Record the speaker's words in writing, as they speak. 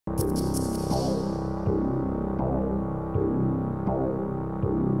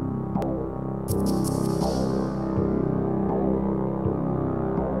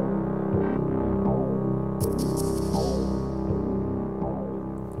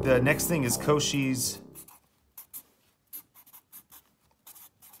the next thing is Cauchy's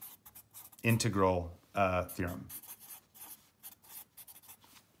integral theorem,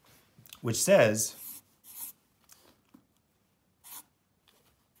 which says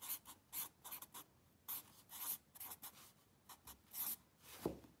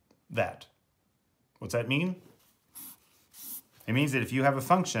that. What's that mean? It means that if you have a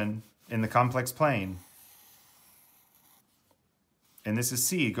function in the complex plane, and this is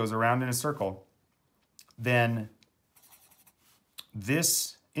C, it goes around in a circle, then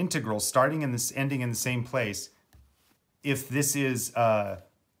this integral starting in this, ending in the same place, if this is, oh,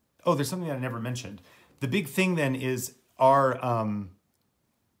 there's something that I never mentioned. The big thing then is our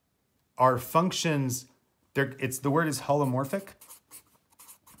functions, the word is holomorphic.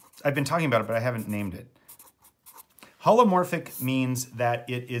 I've been talking about it, but I haven't named it. Holomorphic means that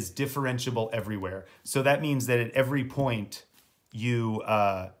it is differentiable everywhere. So that means that at every point,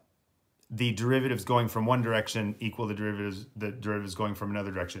 the derivatives going from one direction equal the derivatives going from another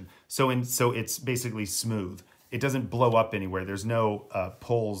direction. So it's basically smooth. It doesn't blow up anywhere. There's no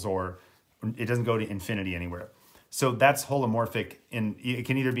poles, or it doesn't go to infinity anywhere. So that's holomorphic. It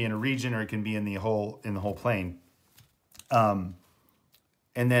can either be in a region or it can be in the whole plane.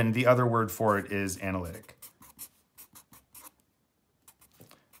 And then the other word for it is analytic.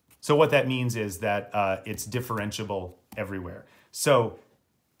 So what that means is that it's differentiable everywhere. So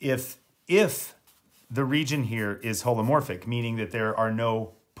if the region here is holomorphic, meaning that there are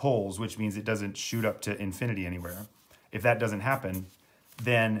no poles, which means it doesn't shoot up to infinity anywhere, if that doesn't happen,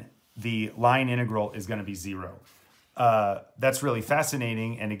 then the line integral is going to be 0. That's really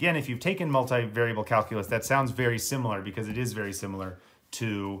fascinating. And again, if you've taken multivariable calculus, that sounds very similar, because it is very similar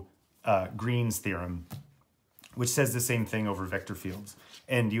to Green's theorem, which says the same thing over vector fields.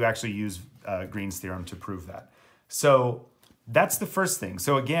 And you actually use Green's theorem to prove that. So that's the first thing.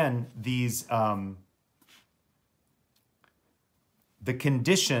 So again, these the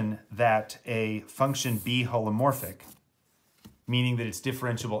condition that a function be holomorphic, meaning that it's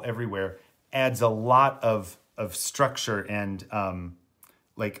differentiable everywhere, adds a lot of structure and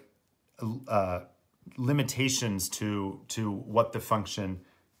limitations to what the function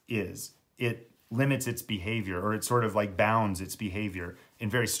is. It limits its behavior, or it sort of like bounds its behavior in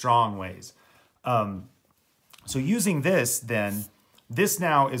very strong ways. So using this, then, this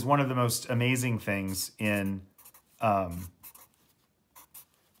now is one of the most amazing things in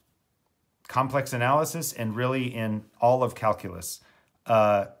complex analysis, and really in all of calculus,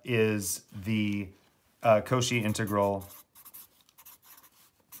 is the Cauchy integral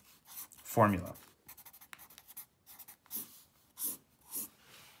formula.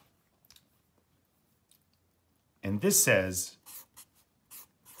 And this says,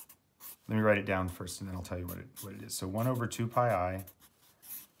 let me write it down first, and then I'll tell you what it is. So 1 over 2 pi I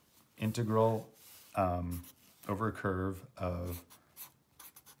integral over a curve of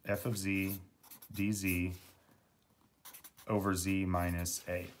f of z dz over z minus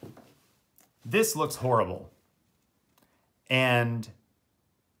a. This looks horrible. And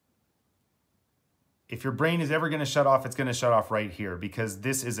if your brain is ever going to shut off, it's going to shut off right here, because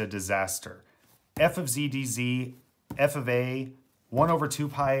this is a disaster. F of z dz, f of a, 1 over 2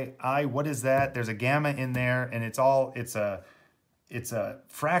 pi I, what is that? There's a gamma in there, and it's a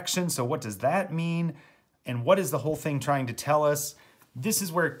fraction, so what does that mean? And what is the whole thing trying to tell us? This is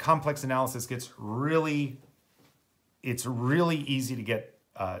where complex analysis gets really, it's really easy to get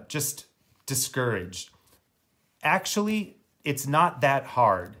just discouraged. Actually, it's not that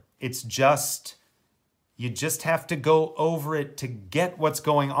hard. It's just, you just have to go over it to get what's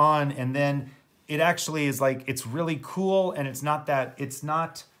going on, and then it actually is like, it's really cool, and it's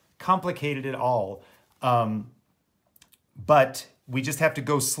not complicated at all. But we just have to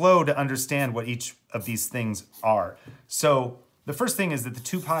go slow to understand what each of these things are. So the first thing is that the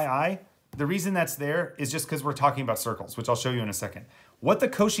 2 pi I, the reason that's there is just because we're talking about circles, which I'll show you in a second. What the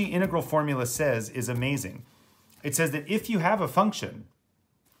Cauchy integral formula says is amazing. It says that if you have a function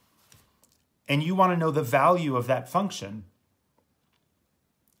and you want to know the value of that function,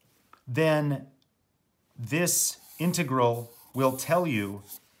 then this integral will tell you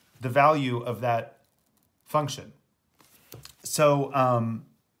the value of that function. So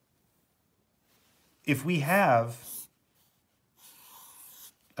if we have,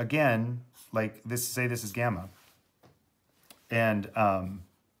 again, like this, say this is gamma, and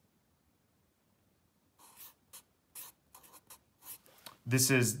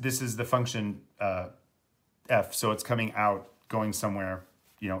this is the function f, so it's coming out, going somewhere,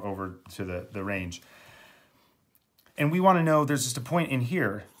 you know, over to the range. And we want to know, there's just a point in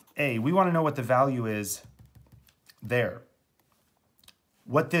here, a, we want to know what the value is there.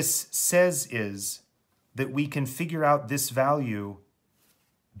 what this says is that we can figure out this value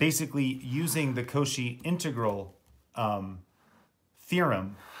basically using the Koshi integral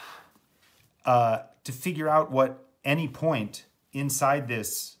theorem to figure out what any point inside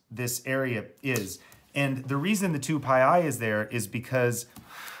this area is. And the reason the 2 pi I is there is because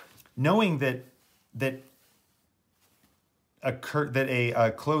knowing that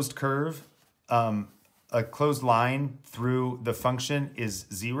a closed curve, a closed line through the function is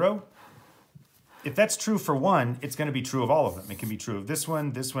 0. If that's true for one, it's going to be true of all of them. It can be true of this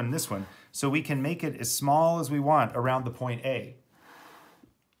one, this one, this one. So we can make it as small as we want around the point A.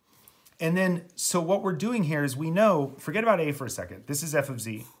 And then, so what we're doing here is we know, forget about A for a second. This is f of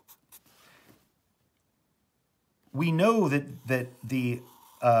z. We know that the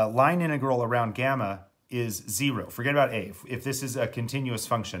line integral around gamma is 0. Forget about A. If this is a continuous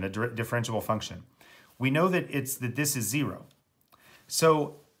function, a differentiable function, we know that this is 0.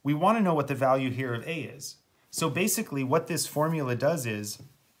 So we want to know what the value here of A is. So basically what this formula does is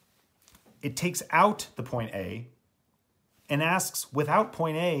it takes out the point A and asks, without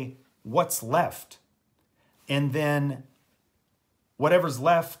point A, what's left? And then whatever's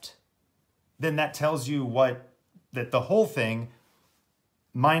left, then that tells you that the whole thing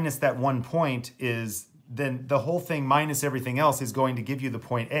minus that one point is, then the whole thing minus everything else is going to give you the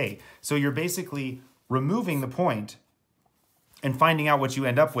point A. So you're basically removing the point and finding out what you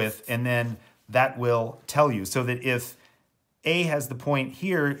end up with, and then that will tell you. So that if A has the point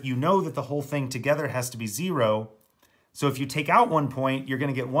here, you know that the whole thing together has to be 0. So if you take out one point, you're going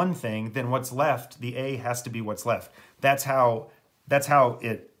to get one thing, then what's left, the A has to be what's left. That's how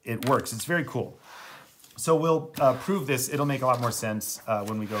it works. It's very cool. So we'll prove this. It'll make a lot more sense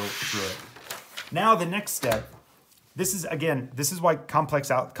when we go through it. Now the next step, this is why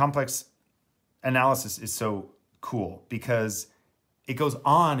complex analysis is so cool, because it goes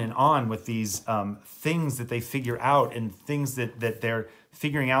on and on with these things that they figure out and things that they're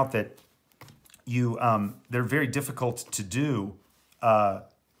figuring out that they're very difficult to do. Well,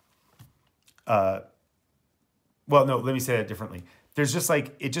 no, let me say that differently. There's just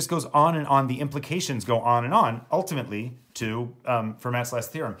like, it just goes on and on. The implications go on and on, ultimately to Fermat's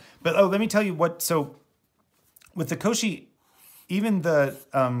last theorem. But let me tell you what, so with the Koshi, even the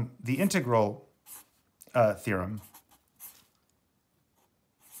integral theorem,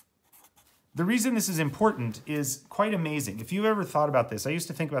 the reason this is important is quite amazing. If you've ever thought about this, I used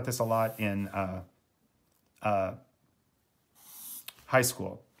to think about this a lot in high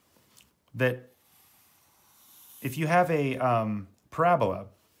school, that if you have a parabola,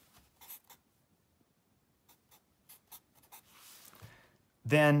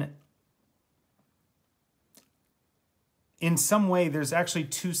 then in some way there's actually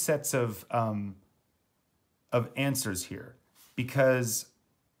two sets of answers here, because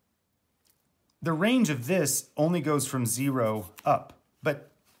the range of this only goes from 0 up.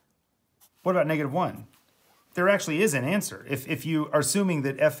 But what about -1? There actually is an answer. If you are assuming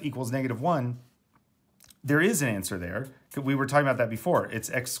that f equals -1, there is an answer there. We were talking about that before.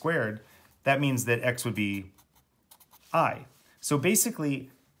 It's x squared. That means that x would be I. So basically,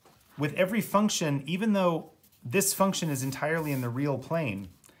 with every function, even though this function is entirely in the real plane,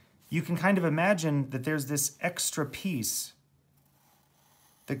 you can kind of imagine that there's this extra piece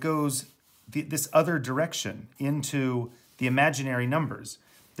that goes this other direction into the imaginary numbers.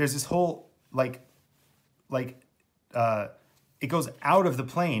 There's this whole, it goes out of the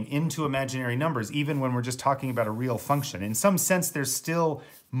plane into imaginary numbers, even when we're just talking about a real function. In some sense, there's still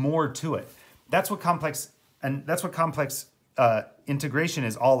more to it. That's what complex integration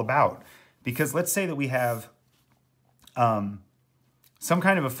is all about. Because let's say that we have some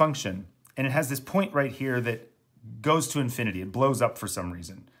kind of a function, and it has this point right here that goes to infinity. It blows up for some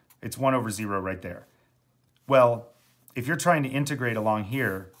reason. It's 1 over 0 right there. Well, if you're trying to integrate along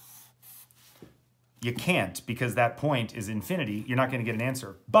here, you can't, because that point is infinity. You're not going to get an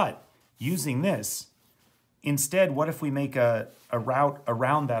answer. But using this, instead, what if we make a route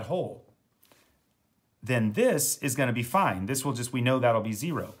around that hole? Then this is going to be fine. This will just, we know that'll be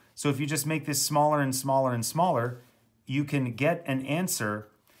 0. So if you just make this smaller and smaller and smaller, you can get an answer.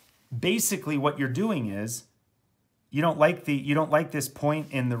 Basically, what you're doing is, you don't like this point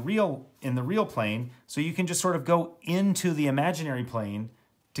in the real plane, so you can just sort of go into the imaginary plane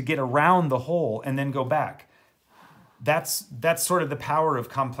to get around the hole and then go back. That's sort of the power of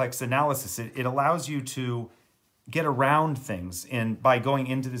complex analysis. It allows you to get around things by going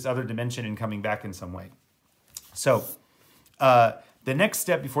into this other dimension and coming back in some way. So the next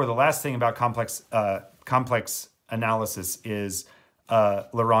step before the last thing about complex analysis is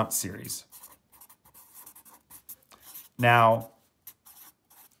Laurent series. Now,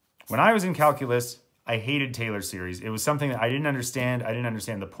 When I was in calculus, I hated Taylor series. It was something that I didn't understand. I didn't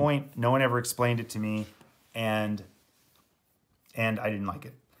understand the point. No one ever explained it to me, and I didn't like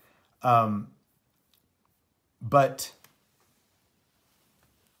it. But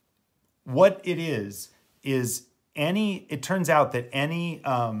what it is it turns out that any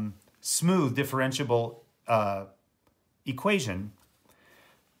smooth differentiable equation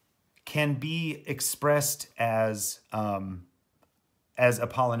can be expressed as a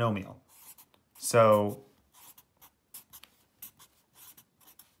polynomial. So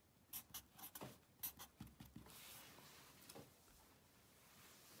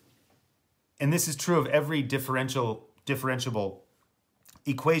and this is true of every differentiable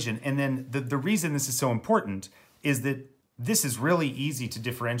equation. And then the reason this is so important is that this is really easy to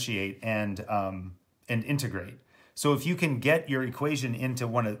differentiate and integrate. So if you can get your equation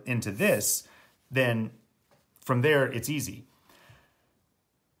into this, then from there it's easy.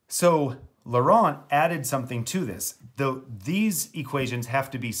 So Laurent added something to this. Though these equations have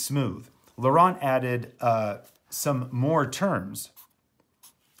to be smooth, Laurent added some more terms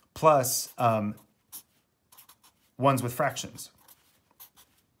plus ones with fractions.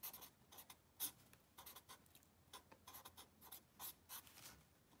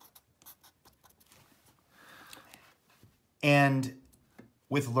 And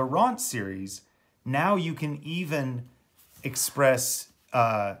with Laurent series, now you can even express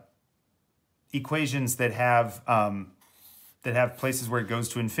equations that have places where it goes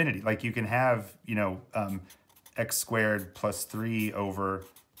to infinity. Like you can have, x squared plus 3 over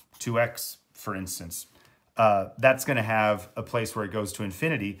 2x, for instance. That's going to have a place where it goes to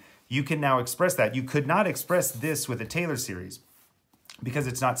infinity. You can now express that. You could not express this with a Taylor series because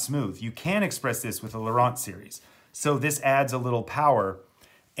it's not smooth. You can express this with a Laurent series. So this adds a little power.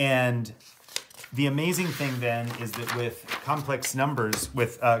 And the amazing thing then is that with complex numbers,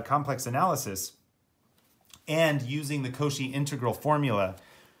 with complex analysis, and using the Koshi integral formula,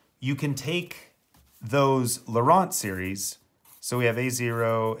 you can take those Laurent series. So we have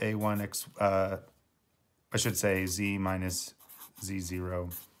A0, A1, X, I should say Z minus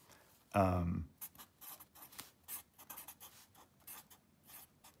Z0.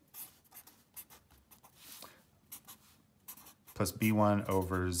 Plus B1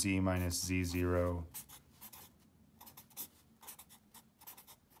 over Z minus Z0.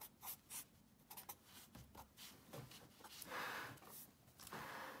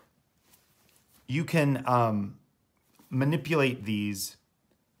 You can manipulate these,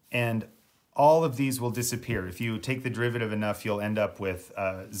 and all of these will disappear. If you take the derivative enough, you'll end up with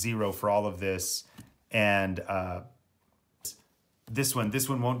 0 for all of this. And this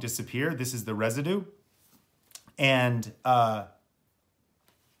one won't disappear. This is the residue. And the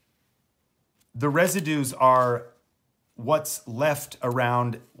residues are what's left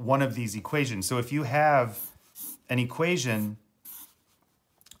around one of these equations. So if you have an equation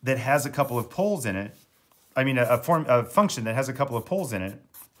that has a couple of poles in it, I mean a function that has a couple of poles in it,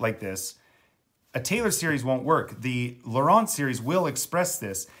 like this, a Taylor series won't work. The Laurent series will express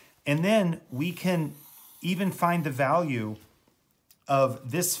this, and then we can even find the value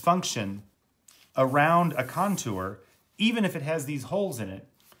of this function around a contour, even if it has these holes in it,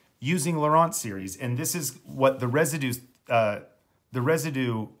 using Laurent series. And this is what the residue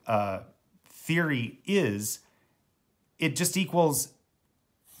theory is. It just equals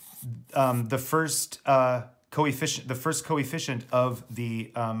the first coefficient of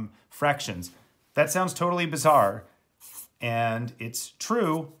the fractions. That sounds totally bizarre, and it's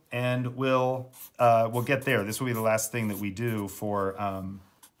true. And we'll get there. This will be the last thing that we do for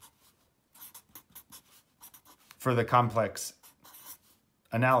the complex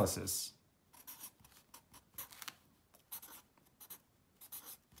analysis.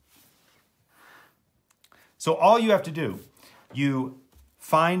 So all you have to do, you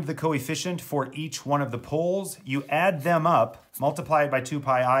find the coefficient for each one of the poles, you add them up, multiply it by 2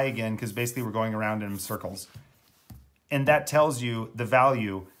 pi I again, because basically we're going around in circles. And that tells you the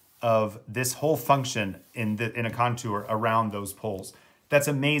value of this whole function in a contour around those poles. That's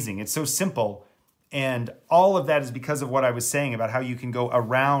amazing. It's so simple. And all of that is because of what I was saying about how you can go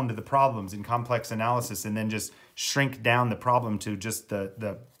around the problems in complex analysis and then just shrink down the problem to just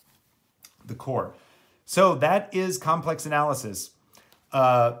the core. So that is complex analysis.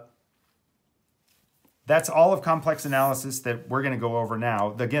 That's all of complex analysis that we're going to go over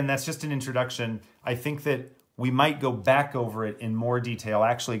now. Again, that's just an introduction. I think that we might go back over it in more detail,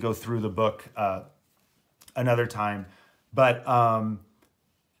 actually go through the book another time. But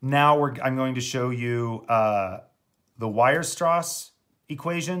now I'm going to show you the Weierstrass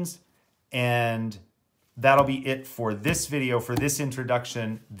equations and that'll be it for this video, for this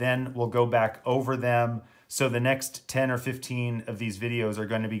introduction. Then we'll go back over them. So the next 10 or 15 of these videos are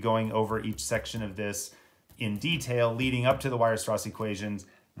going to be going over each section of this in detail leading up to the Weierstrass equations.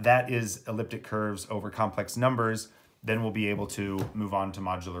 That is elliptic curves over complex numbers. Then we'll be able to move on to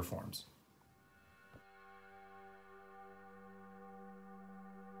modular forms.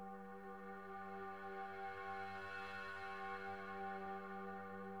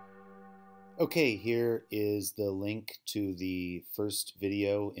 Okay, here is the link to the first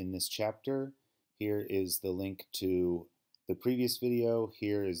video in this chapter. Here is the link to the previous video.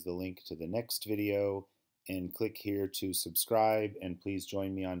 Here is the link to the next video. And click here to subscribe, and please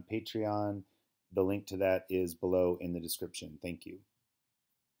join me on Patreon. The link to that is below in the description. Thank you.